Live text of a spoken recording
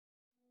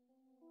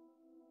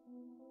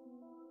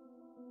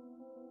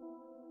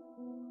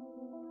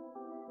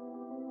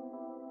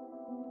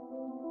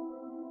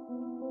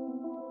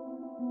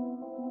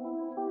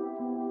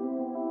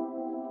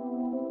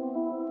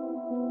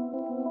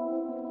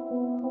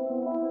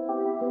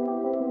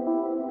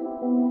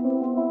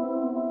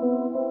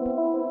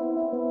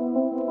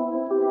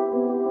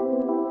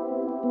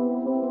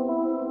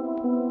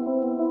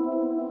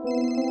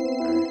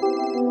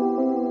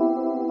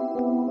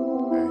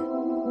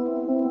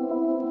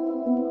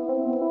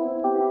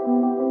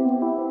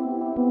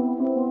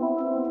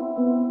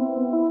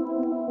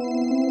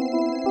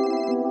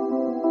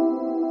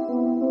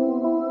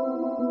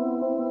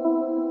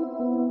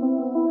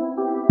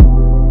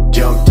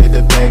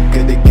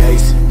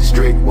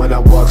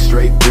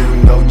straight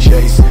through, no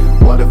chase.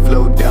 Water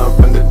flow down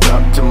from the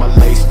top to my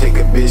lace. Take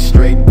a bitch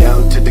straight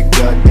down to the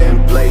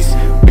goddamn place.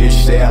 Bitch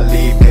say I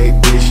leave, hey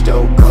bitch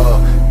don't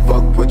call.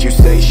 Fuck what you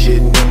say,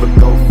 shit never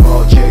go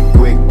fall. Check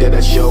quick that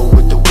I show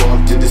with the walk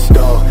to the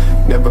stall.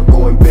 Never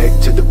going back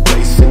to the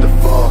place in the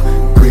fall.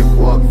 Grip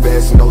walk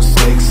fast, no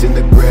snakes in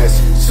the grass.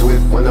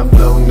 Swift when I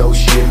flow, no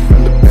shit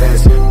from the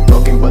past.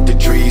 Talking about the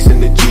trees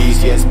and the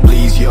G's, yes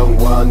please. Young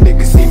wild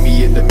niggas see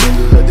me in the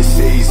middle of the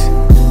seas.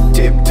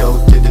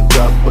 Tiptoe to the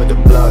top of the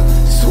block.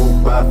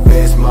 Swoop by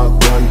fast, Mark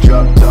 1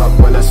 drop top.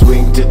 When I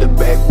swing to the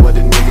back, what a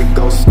nigga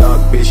gon' stop.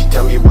 Bitch,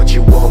 tell me what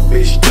you want,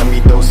 bitch, tell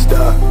me don't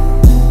stop.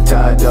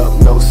 Tied up,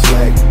 no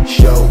slack,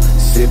 show.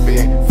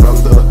 Sipping from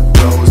the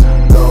rose,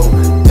 go.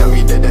 Tell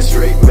me that I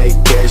straight make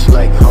cash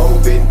like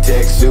Hov in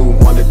tech. Soon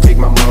wanna take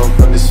my mom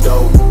from the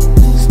stove.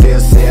 Still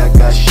say I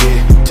got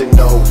shit to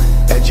know.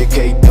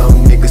 Educate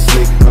dumb niggas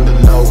slick on the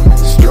low.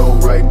 Stroll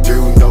right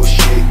through, no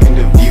shit in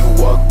the view.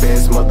 Walk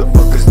past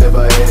motherfuckers,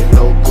 never had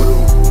no clue.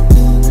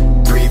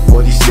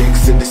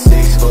 346 in the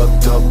 6,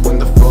 fucked up when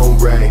the phone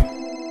rang.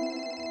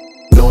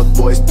 North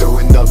boys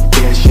throwing up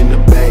cash in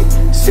the bank.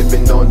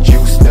 Sipping on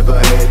juice, never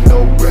had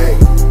no rain.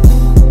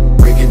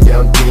 Breaking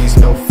down things,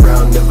 no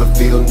frown. Never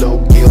feel no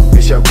guilt,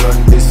 bitch, I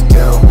run this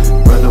town.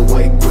 Run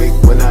away quick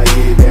when I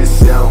hear that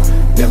sound.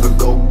 Never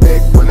go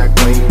back when I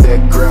claim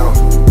that ground.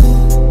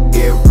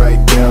 Get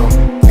right down,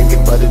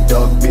 thinking about a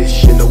dog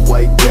bitch in a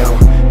white gown.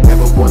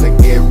 Never wanna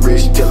get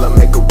rich till I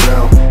make a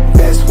round.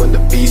 Fast when the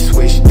beat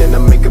switch, then I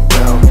make a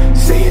pound.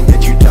 Saying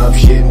that you top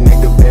shit,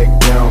 nigga, back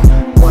down.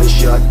 One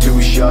shot,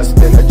 two shots,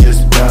 then I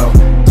just bow.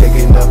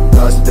 Taking up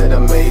thoughts that I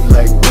made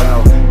like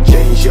wow.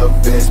 Change up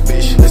fast,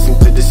 bitch, listen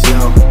to the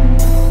sound.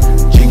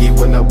 Jiggy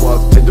when I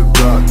walk to the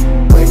rock.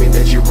 Claiming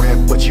that you rap,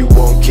 but you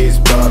won't kiss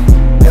pop.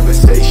 Never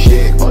say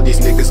shit, all these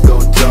niggas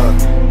gon' talk.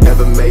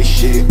 Never make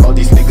shit, all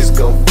these niggas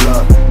gon'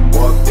 flop.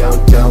 Walk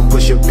downtown,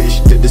 push a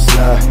bitch to the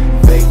side.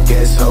 Fake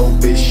ass hoe,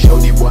 bitch,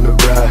 only wanna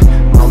ride.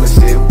 Mama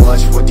said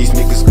watch what these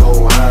niggas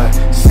gon' hide.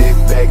 Sit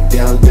back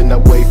down, then I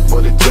wait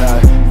for the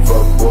tide.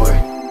 Fuck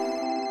boy.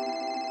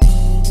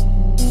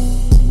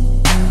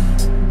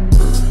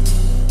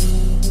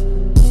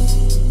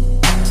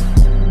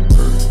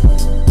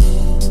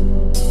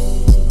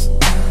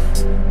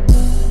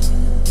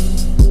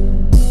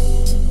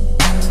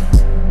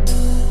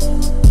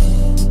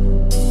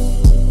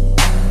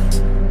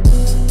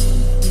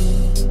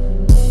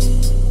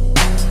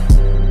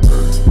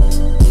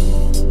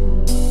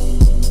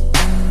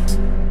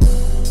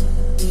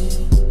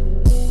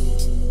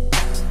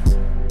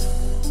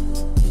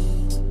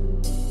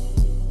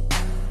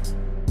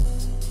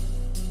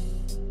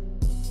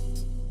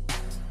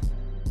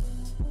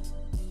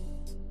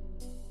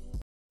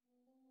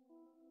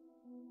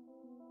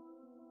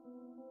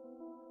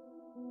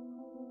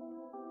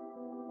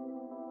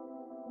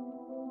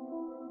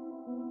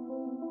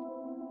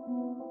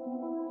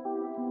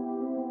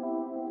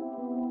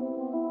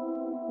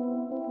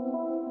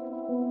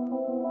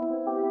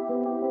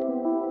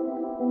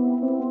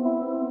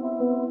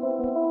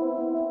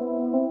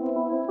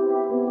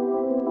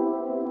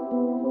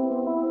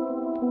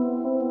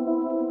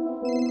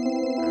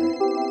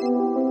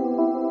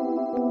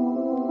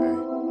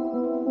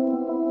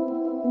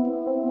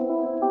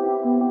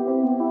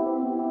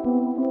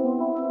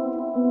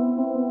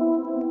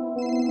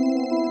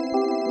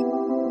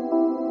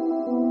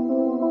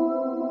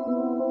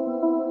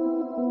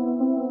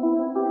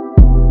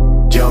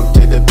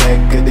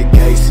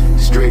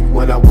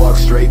 When I walk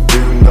straight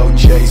through, no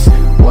chase.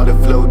 Water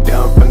flow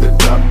down from the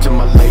top to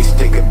my lace.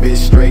 Take a bitch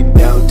straight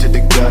down to the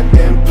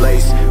goddamn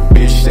place.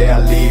 Bitch say I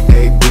leave,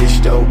 hey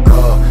bitch don't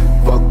call.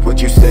 Fuck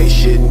what you say,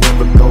 shit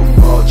never go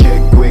fall.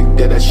 Check quick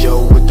that I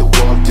show with the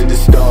walk to the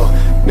stall.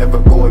 Never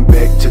going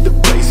back to the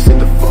place in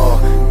the fall.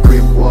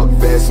 Grip walk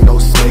fast, no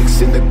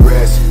snakes in the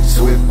grass.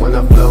 Swift when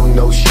I flow,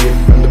 no shit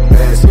from the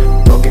past.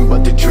 Talking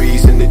about the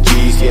trees and the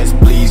G's, yes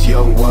please.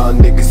 Young wild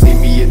niggas see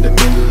me in the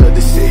middle of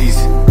the seas.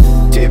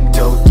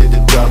 Tiptoe to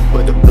the top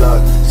of the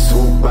block.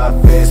 Swoop by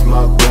fast,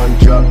 Mark 1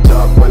 drop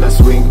top. When I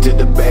swing to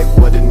the back,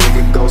 what a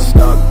nigga gon'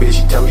 stop.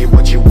 Bitch, tell me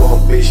what you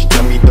want, bitch,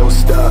 tell me don't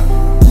stop.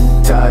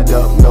 Tied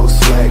up, no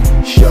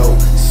slack, show.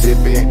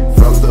 Sipping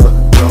from the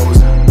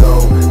rose, go.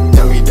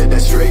 Tell me that I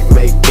straight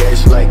make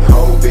cash like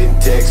Hov in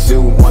tech.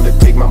 Soon wanna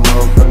take my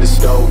mom from the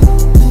stove.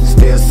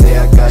 Still say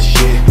I got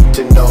shit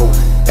to know.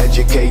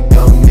 Educate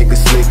dumb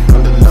niggas slick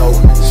on the low.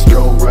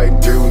 Stroll right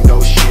through, no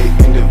shit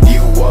in the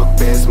view. Walk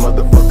past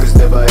motherfuckers,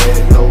 never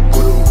had no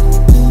clue.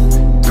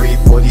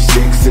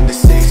 346 in the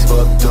 6,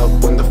 fucked up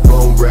when the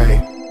phone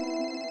rang.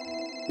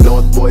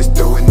 North boys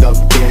throwing up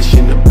cash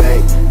in the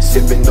bank.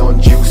 Sipping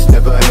on juice,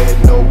 never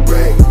had no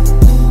rain.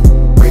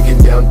 Breaking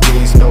down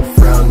things, no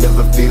frown.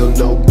 Never feel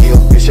no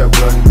guilt, bitch, I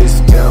run this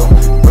town.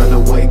 Run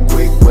away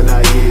quick when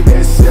I hear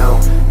that sound.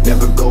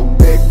 Never go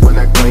back when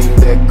I claim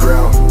that ground.